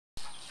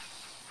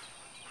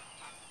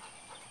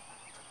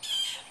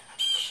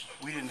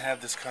We didn't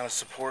have this kind of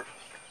support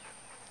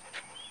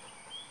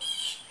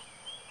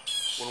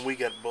when we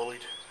got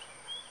bullied.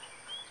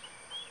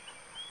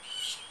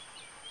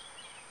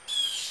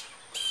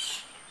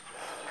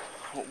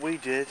 What we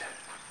did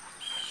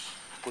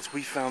was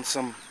we found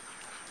some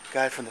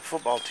guy from the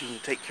football team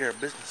to take care of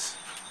business.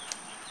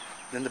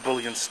 Then the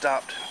bullying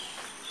stopped.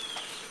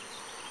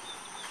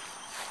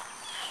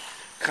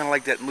 Kind of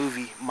like that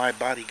movie, My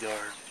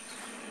Bodyguard.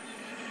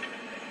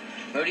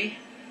 Moody,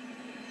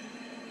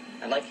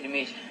 I'd like you to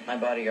meet my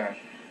bodyguard.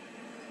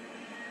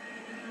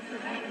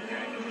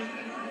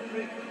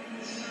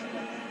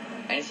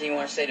 Anything you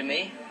want to say to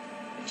me,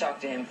 you talk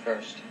to him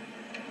first.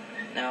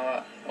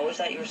 Now, what was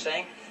that you were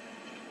saying?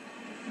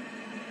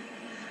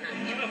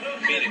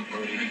 Beat it,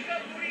 Moody.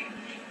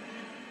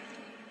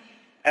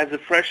 As a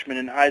freshman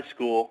in high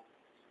school,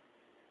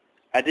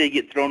 I did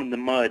get thrown in the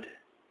mud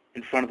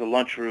in front of the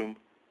lunchroom,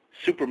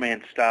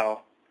 Superman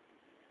style.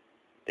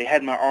 They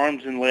had my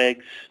arms and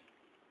legs,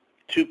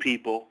 two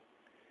people,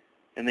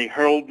 and they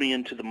hurled me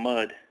into the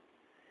mud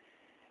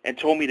and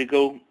told me to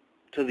go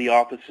to the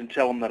office and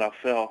tell them that I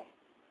fell.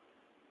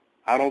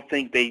 I don't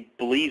think they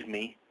believed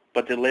me,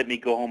 but they let me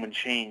go home and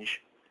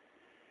change.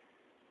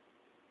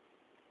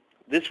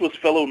 This was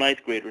fellow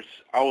ninth graders.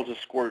 I was a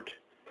squirt.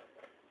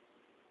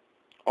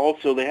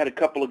 Also, they had a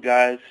couple of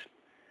guys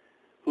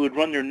who would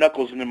run their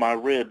knuckles into my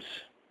ribs.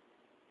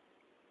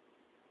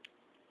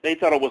 They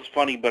thought it was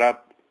funny, but it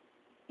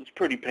was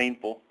pretty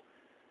painful.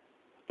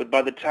 But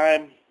by the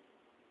time,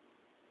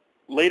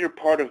 later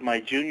part of my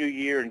junior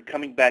year and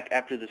coming back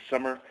after the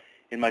summer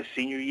in my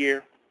senior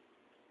year,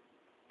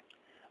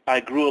 I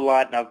grew a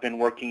lot and I've been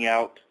working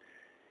out.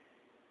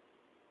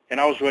 And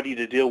I was ready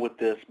to deal with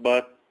this,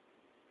 but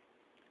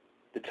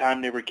the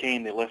time never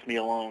came. They left me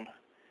alone.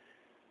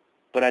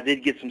 But I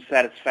did get some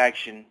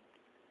satisfaction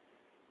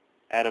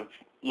out of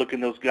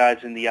looking those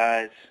guys in the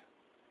eyes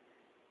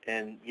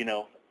and, you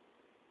know,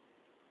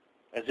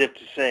 as if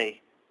to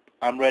say,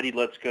 I'm ready,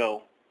 let's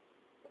go.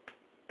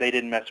 They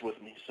didn't mess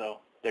with me, so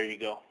there you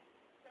go.